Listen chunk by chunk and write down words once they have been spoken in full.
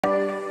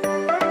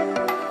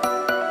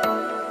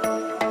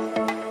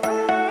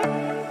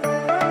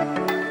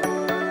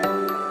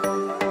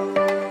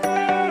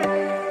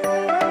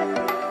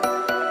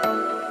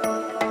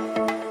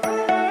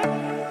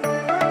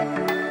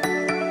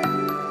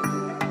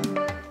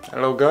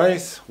Hello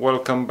guys,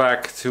 welcome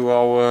back to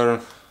our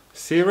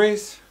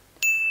series,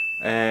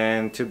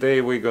 and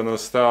today we're gonna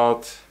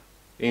start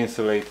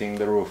insulating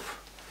the roof.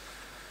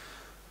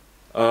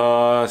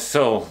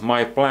 So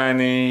my plan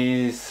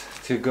is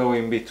to go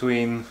in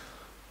between,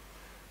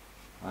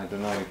 I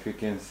don't know if you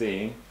can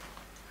see,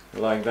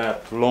 like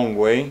that long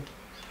way,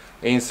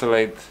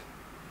 insulate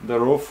the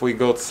roof. We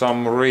got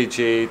some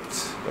rigid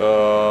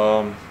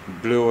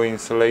blue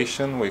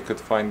insulation we could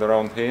find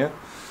around here,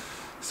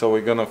 so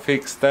we're gonna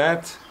fix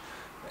that.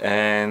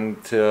 And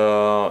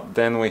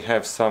then we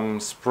have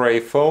some spray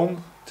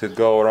foam to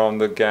go around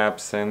the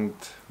gaps and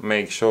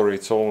make sure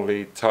it's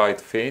only tight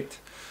fit.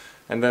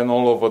 And then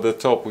all over the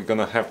top we're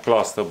gonna have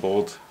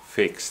plasterboard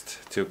fixed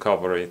to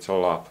cover it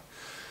all up.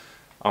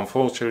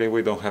 Unfortunately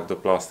we don't have the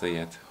plaster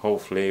yet.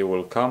 Hopefully it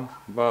will come,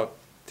 but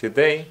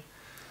today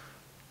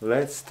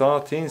let's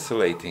start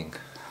insulating.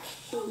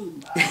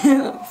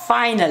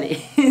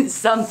 Finally,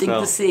 something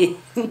to see.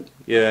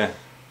 Yeah,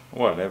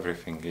 well,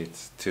 everything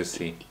is to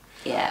see.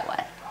 Yeah,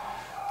 well.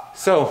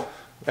 So,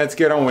 let's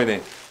get on with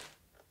it.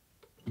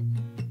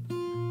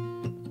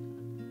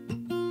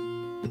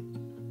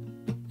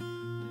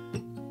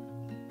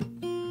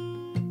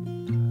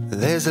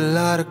 There's a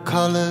lot of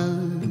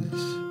colors,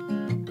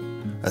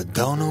 I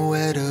don't know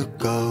where to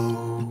go.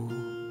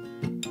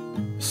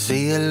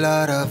 See a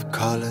lot of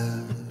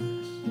colors,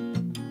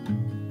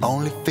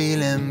 only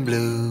feeling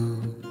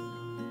blue.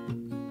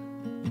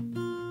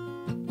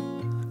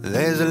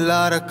 There's a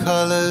lot of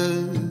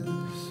colors,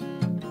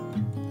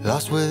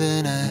 lost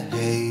within a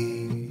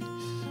haze.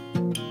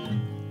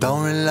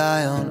 Don't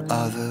rely on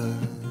others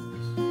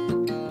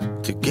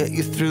to get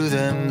you through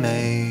the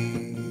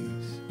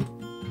maze.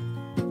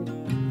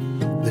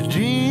 The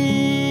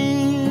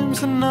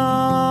dreams are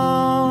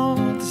not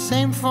the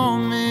same for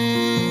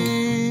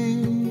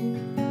me.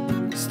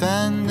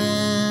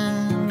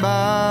 Standing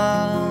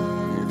by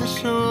the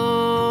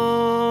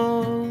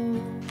shore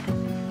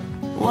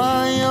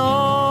while you're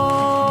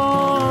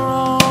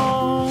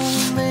on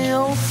the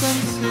open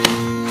sea.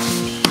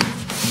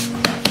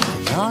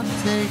 Cannot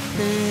take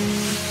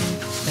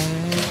this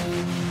anymore.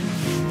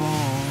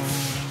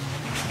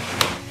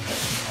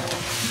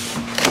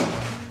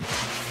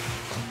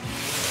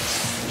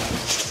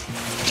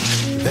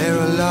 There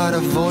are a lot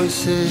of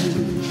voices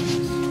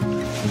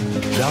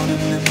drowning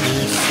in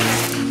the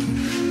sea.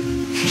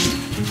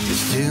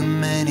 There's too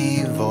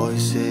many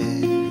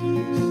voices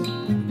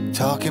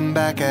talking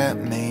back at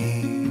me.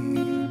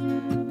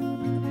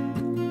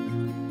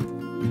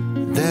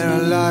 There are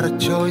a lot of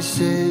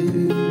choices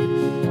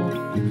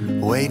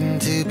waiting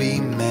to be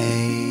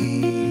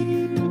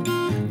made.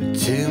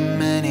 Too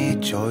many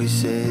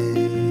choices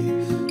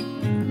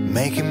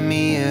making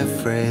me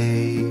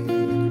afraid.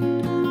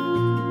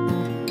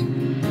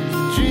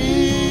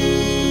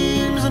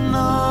 Dreams are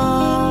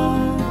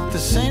not the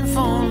same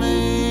for me.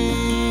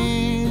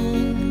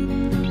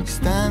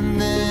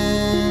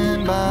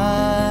 Standing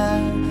by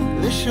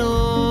the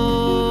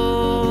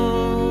shore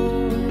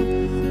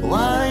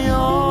while you're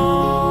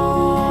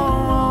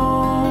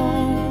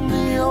on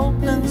the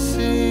open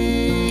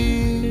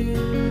sea.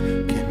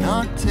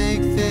 Cannot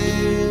take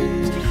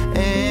this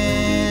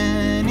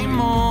anymore.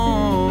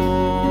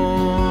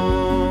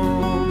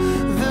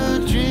 The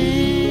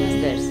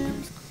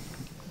dreams.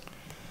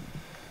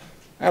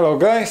 Hello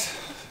guys.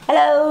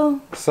 Hello.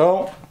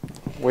 So,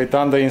 we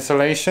done the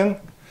insulation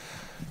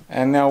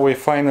and now we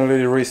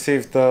finally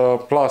received the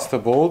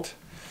plasterboard.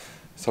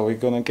 So we're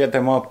gonna get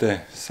them up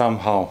there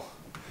somehow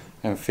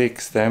and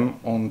fix them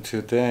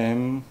onto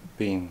them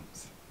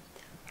beams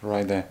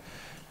right there.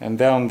 And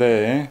down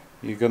there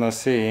you're gonna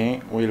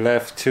see we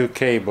left two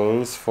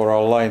cables for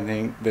our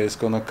lighting that's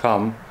gonna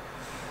come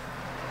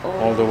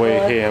all the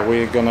way here.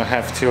 We're gonna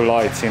have two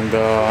lights in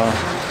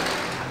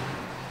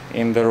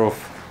the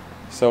roof.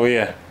 So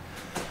yeah,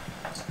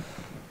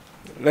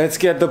 let's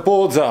get the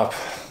boards up.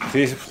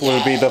 This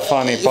will be the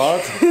funny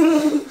part.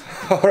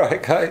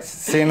 Alright guys,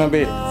 see you in a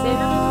bit.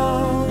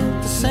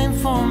 The same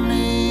for me.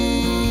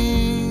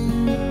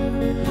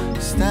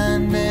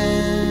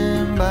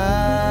 Standing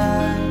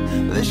by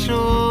the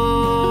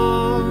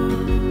shore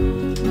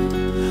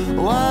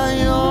while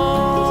you're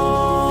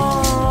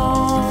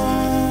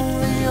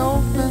on the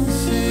open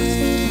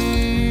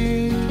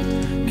sea.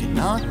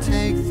 Cannot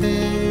take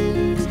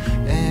this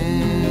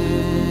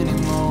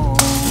anymore.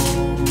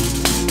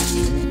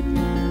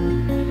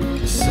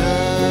 A certain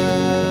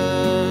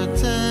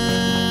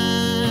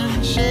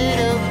shade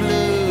of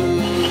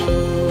blue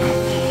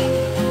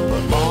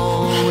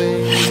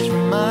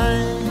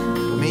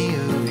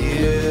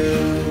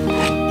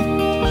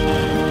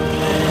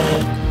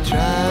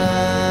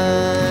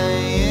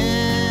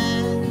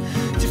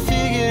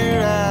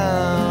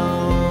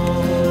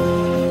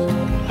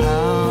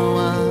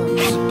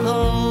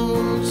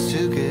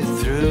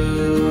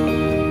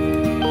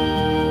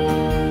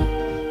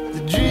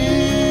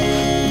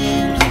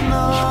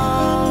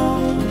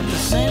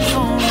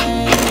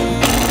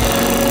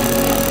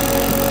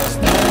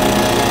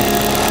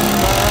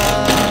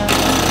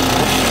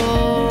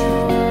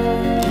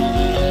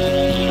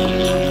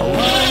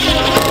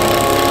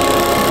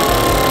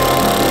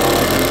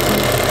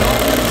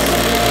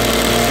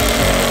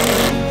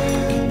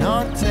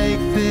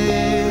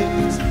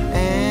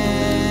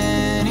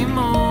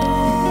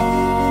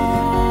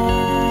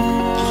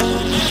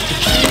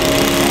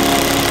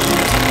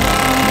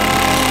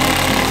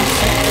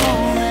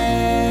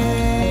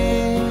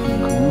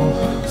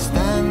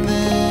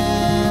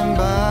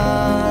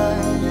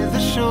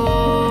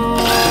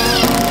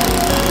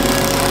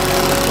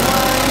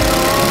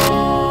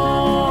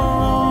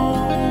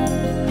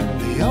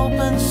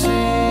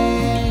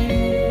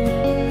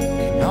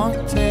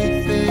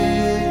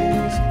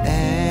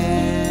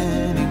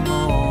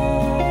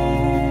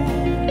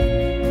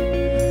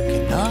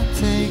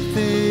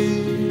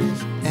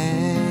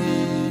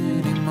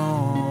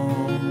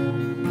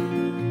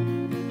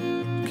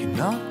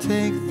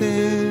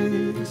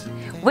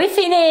We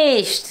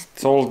finished!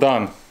 It's all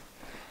done.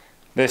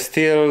 There's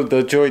still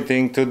the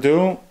jointing to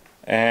do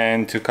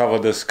and to cover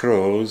the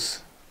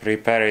screws,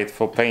 prepare it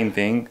for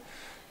painting,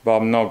 but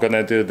I'm not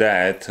gonna do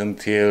that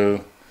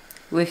until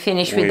we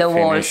finish with the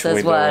walls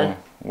as well.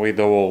 With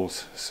the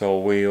walls, so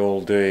we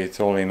all do it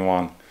all in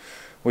one.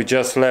 We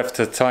just left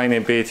a tiny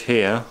bit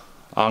here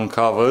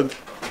uncovered.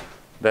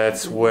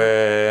 That's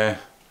where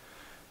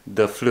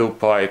the flue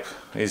pipe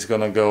is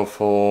gonna go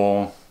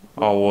for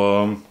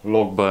our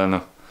log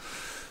burner.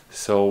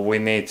 So we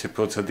need to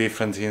put a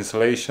different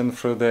insulation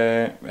through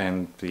there,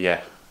 and yeah,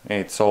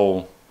 it's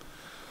all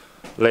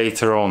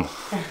later on.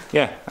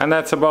 Yeah, and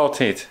that's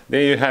about it.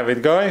 There you have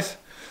it, guys.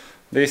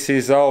 This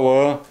is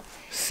our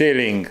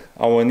ceiling,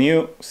 our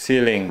new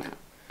ceiling.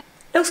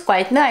 Looks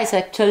quite nice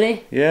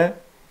actually. Yeah,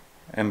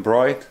 and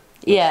bright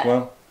as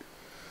well.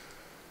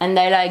 And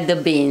I like the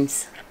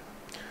beams.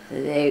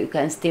 There you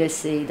can still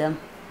see them.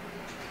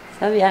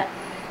 So yeah.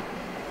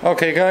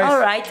 Okay guys.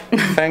 Alright.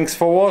 Thanks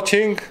for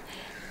watching.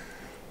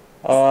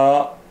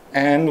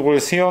 And we'll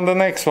see you on the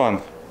next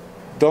one.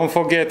 Don't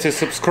forget to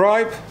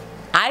subscribe.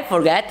 I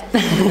forget.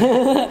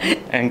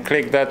 And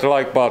click that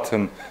like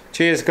button.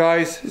 Cheers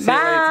guys. See you later.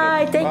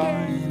 Bye. Take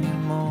care.